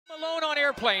Alone on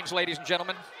airplanes, ladies and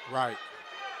gentlemen. Right.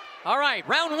 All right,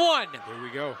 round one. Here we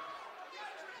go.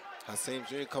 Hasim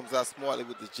Jr. comes out smartly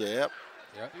with the jab.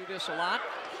 Yep. Do this a lot.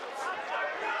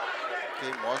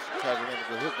 Okay, Morrison tries to land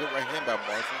a good hook. Good right hand by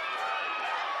Morrison.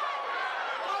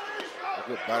 A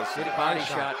good body shot. Good body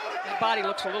shot. That body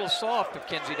looks a little soft of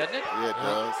Kenzie, doesn't it? Yeah, it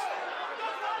does.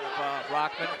 Of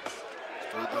Rahman.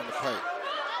 Straight down the pipe.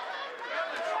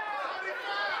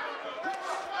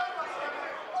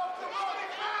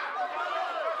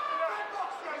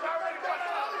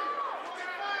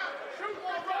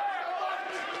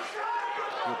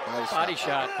 Good body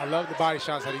shot. I love the body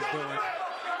shots that he's doing.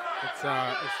 It's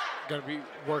going to be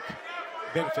work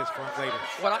benefits for him later.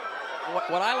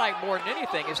 What I like more than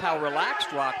anything is how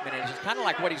relaxed Rahman is. It's kind of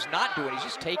like what he's not doing. He's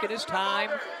just taking his time.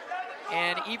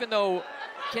 And even though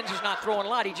Kenzie's not throwing a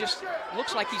lot, he just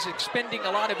looks like he's expending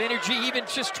a lot of energy, even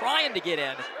just trying to get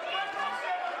in.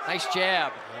 Nice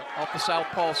jab off the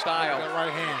southpaw style. Good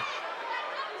right hand.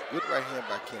 Good right hand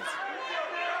by Kenzie.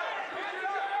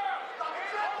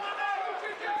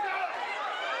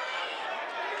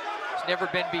 It's never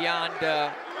been beyond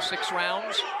 6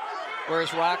 rounds,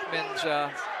 whereas Rahman's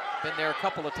been there a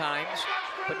couple of times,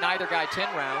 but neither guy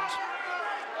 10 rounds.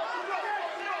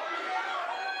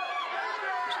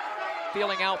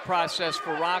 Feeling out process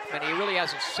for Rahman. He really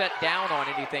hasn't set down on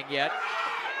anything yet.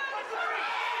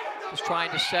 Just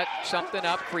trying to set something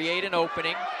up, create an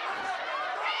opening.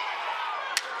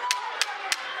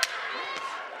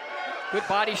 Good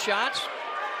body shots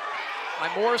by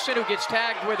Morrison, who gets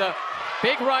tagged with a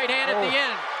big right hand at the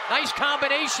end. Nice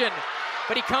combination,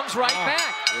 but he comes right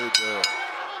back. Good.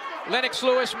 Lennox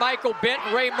Lewis, Michael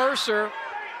Benton, Ray Mercer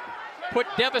put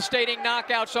devastating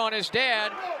knockouts on his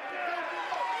dad.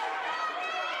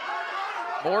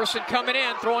 Morrison coming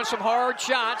in, throwing some hard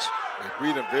shots. He's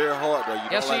breathing very hard, though.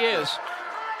 Yes, he is.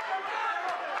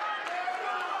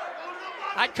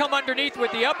 I'd come underneath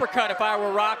with the uppercut if I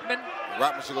were Rahman.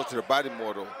 Rahman should go to the body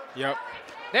more, though. Yep.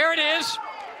 There it is.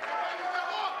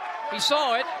 He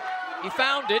saw it. He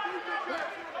found it.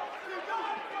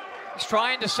 He's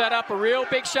trying to set up a real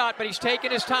big shot, but he's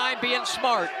taking his time, being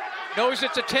smart. Knows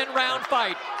it's a 10-round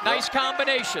fight. Nice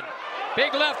combination.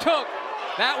 Big left hook.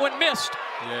 That one missed.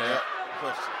 Yeah.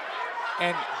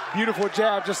 And beautiful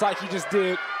jab, just like he just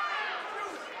did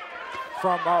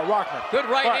from Rahman. Good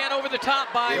right hand over the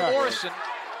top by Morrison.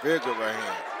 Very good right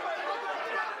hand.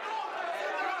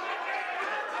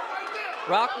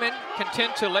 Rahman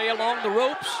content to lay along the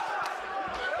ropes.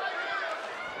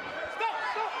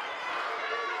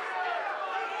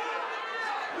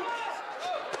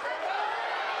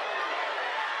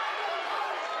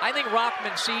 I think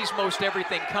Rahman sees most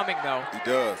everything coming, though. He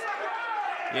does.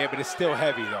 Yeah, but it's still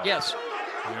heavy, though. Yes.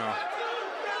 You know.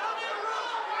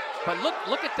 But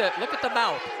look at the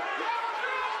mouth.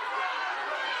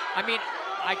 I mean,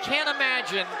 I can't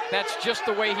imagine that's just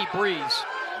the way he breathes.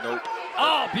 Nope.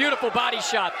 Oh, beautiful body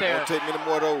shot there. Won't take many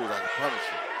more of those, I can promise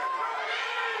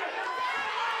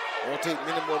you. Won't take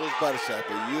many more of those body shots,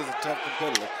 but he is a tough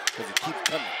competitor because he keeps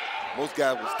coming. Most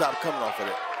guys will stop coming off of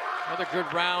that. Another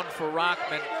good round for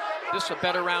Rahman. This is a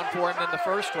better round for him than the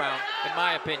first round, in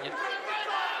my opinion.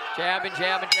 Jab and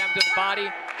jab and jab to the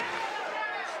body.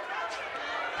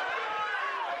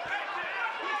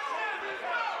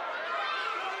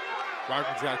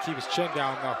 Rahman's got to keep his chin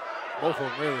down, though. Both of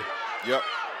them, really. Yep.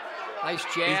 Nice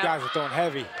jab. These guys are throwing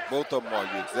heavy. Both of them are.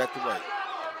 You're exactly right.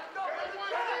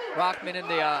 Rahman in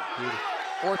the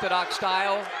orthodox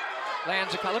style.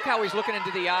 Lands a, look how he's looking into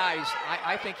the eyes.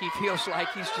 I think he feels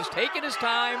like he's just taking his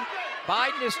time,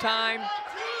 biding his time.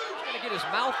 He's going to get his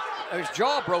mouth, his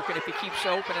jaw broken if he keeps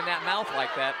opening that mouth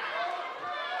like that.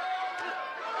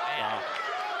 Man,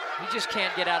 he just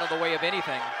can't get out of the way of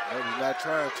anything. No, he's not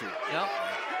trying to. Yep.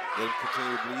 Let him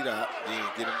continue to bleed out, then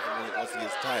get him once he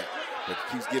gets tired. But if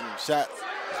he keeps getting him shots,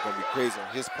 it's going to be crazy on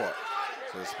his part.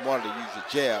 So it's smarter to use your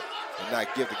jab and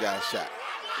not give the guy a shot.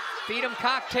 Feed him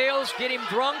cocktails, get him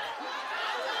drunk.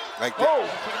 Like that. Oh,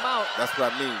 take him out. That's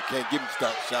what I mean. You can't give him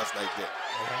shots like that.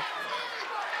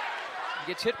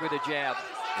 He gets hit with a jab.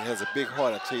 He has a big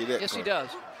heart, I tell you that. Yes, he does.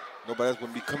 Nobody else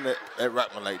would be coming at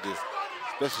Rahman like this,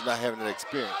 especially not having that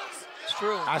experience. It's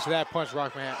true. After that punch,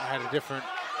 Rahman had a different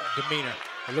demeanor.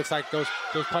 It looks like those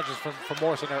punches from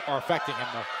Morrison are affecting him,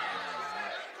 though.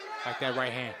 Like that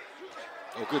right hand.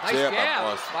 Oh, good nice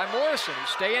jab by Morrison. He's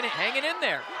staying, hanging in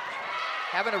there.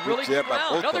 Having a really good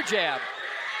round. Another jab.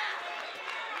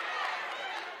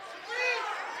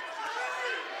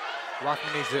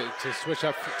 Rahman needs to switch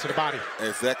up to the body.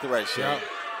 Exactly right, Shane. Yep.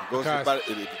 If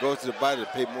he goes to the body,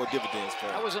 it'll pay more dividends for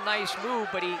him. That was a nice move,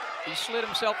 but he slid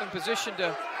himself in position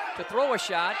to throw a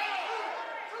shot.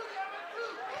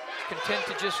 content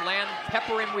to just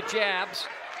pepper him with jabs.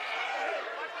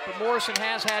 But Morrison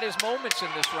has had his moments in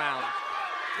this round.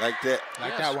 Like that.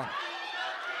 Like Yes. that one.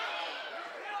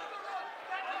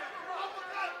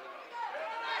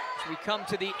 As we come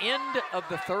to the end of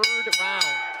the third round.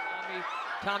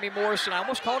 Tommy Morrison. I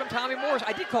almost called him Tommy Morrison.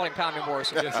 I did call him Tommy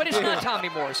Morrison, Yes. but it's not Tommy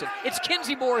Morrison. It's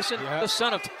Kenzie Morrison, the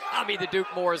son of Tommy the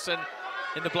Duke Morrison,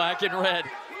 in the black and red.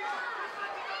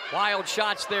 Wild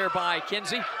shots there by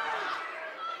Kenzie.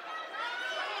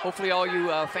 Hopefully all you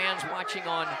fans watching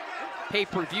on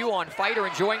pay-per-view on Fight are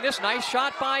enjoying this. Nice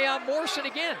shot by Morrison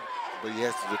again. But he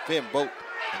has to defend both,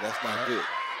 and that's not good.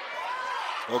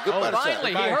 Oh, good body shot.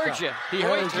 Finally, he heard you. He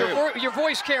heard you. Your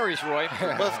voice carries, Roy.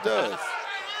 It must does.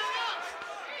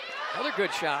 Another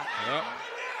good shot. Yep.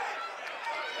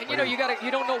 And you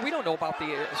know, we don't know about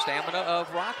the stamina of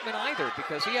Rockman either,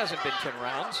 because he hasn't been 10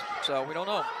 rounds, so we don't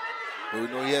know. But we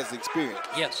know he has experience.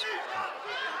 Yes.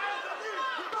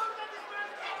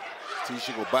 So he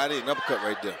should go body and uppercut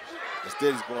right there.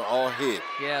 Instead, he's going all head.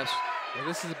 Yes. Well,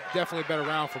 this is definitely a better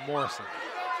round for Morrison.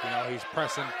 You know, he's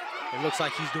pressing. It looks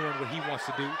like he's doing what he wants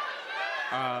to do.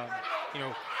 You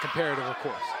know, comparative, of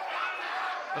course.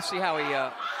 Let's see how he,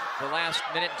 the last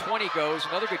minute and 20 goes.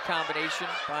 Another good combination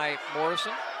by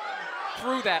Morrison.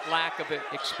 Through that lack of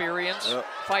experience,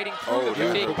 fighting through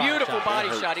the big, beautiful body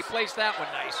shot. He placed that one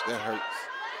nice. That hurts.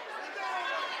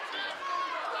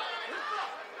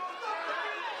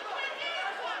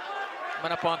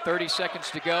 Coming up on 30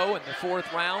 seconds to go in the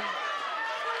fourth round.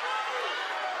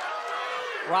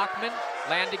 Rockman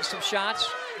landing some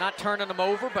shots, not turning them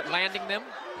over, but landing them.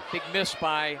 Big miss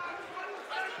by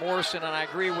Morrison, and I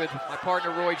agree with my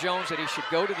partner Roy Jones that he should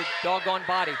go to the doggone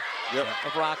body of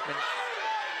Rockman,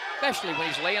 especially when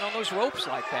he's laying on those ropes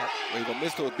like that. Well, he's gonna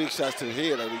miss those big shots to the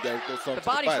head. Like we got to throw something. The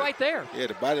body's right there. Yeah,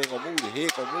 the body ain't gonna move. The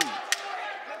head gonna move.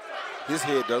 His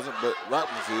head doesn't, but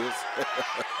Rockman's is.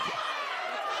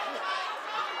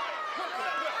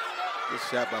 Good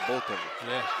shot by both of them.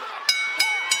 Yeah.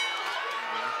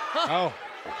 Oh,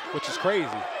 which is crazy.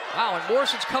 Wow, and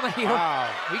Morrison's coming here. Wow.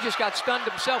 He just got stunned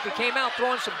himself. He came out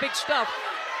throwing some big stuff.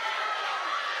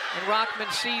 And Rockman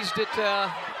seized it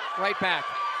right back.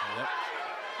 Yep.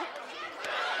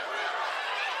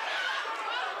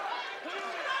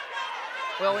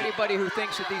 Well, anybody who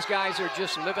thinks that these guys are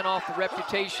just living off the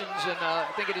reputations and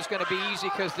think it is going to be easy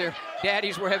because their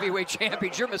daddies were heavyweight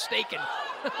champions, you're mistaken.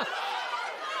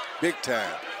 Big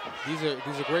time. These are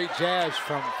great jabs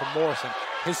from Morrison.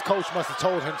 His coach must have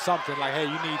told him something like, hey,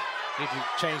 you need to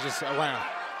change this around.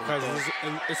 Because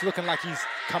it's looking like he's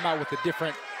come out with a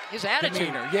different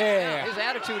demeanor. Yeah. His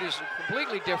attitude is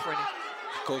completely different.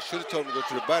 Coach should have told him to go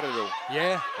to the body, though.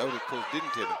 Yeah. That what the coach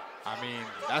didn't tell him. I mean,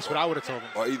 that's what I would have told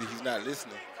him. Or either he's not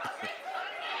listening.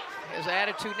 His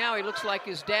attitude now, he looks like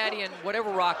his daddy in whatever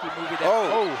Rocky movie that.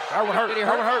 Oh, that one hurt. Did he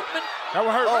That one hurt. That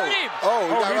one hurt. Hurt him.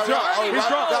 He's drunk. He's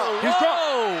drunk. He's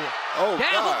drunk. Oh,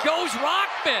 down God. goes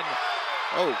Rockman.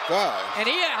 Oh, God. And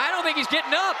I don't think he's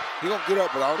getting up. He's going to get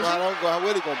up, but I don't know how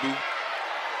well he's going to be.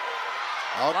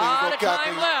 I don't think he's okay.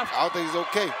 Time left. I don't think he's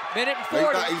okay. Minute and 40.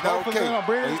 He's not okay.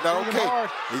 He's not okay.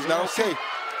 He's not okay.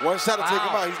 One shot to take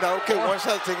him out. He's not okay. One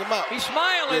shot to take him out. He's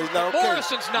smiling. He's not okay.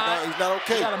 Morrison's not. He's not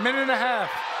okay. He got a minute and a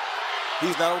half.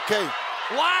 He's not okay.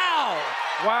 Wow.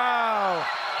 Wow.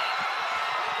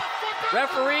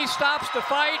 Referee stops the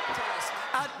fight.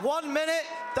 At 1 minute,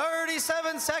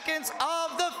 37 seconds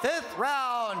of the fifth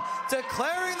round,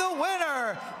 declaring the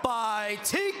winner by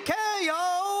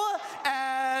TKO.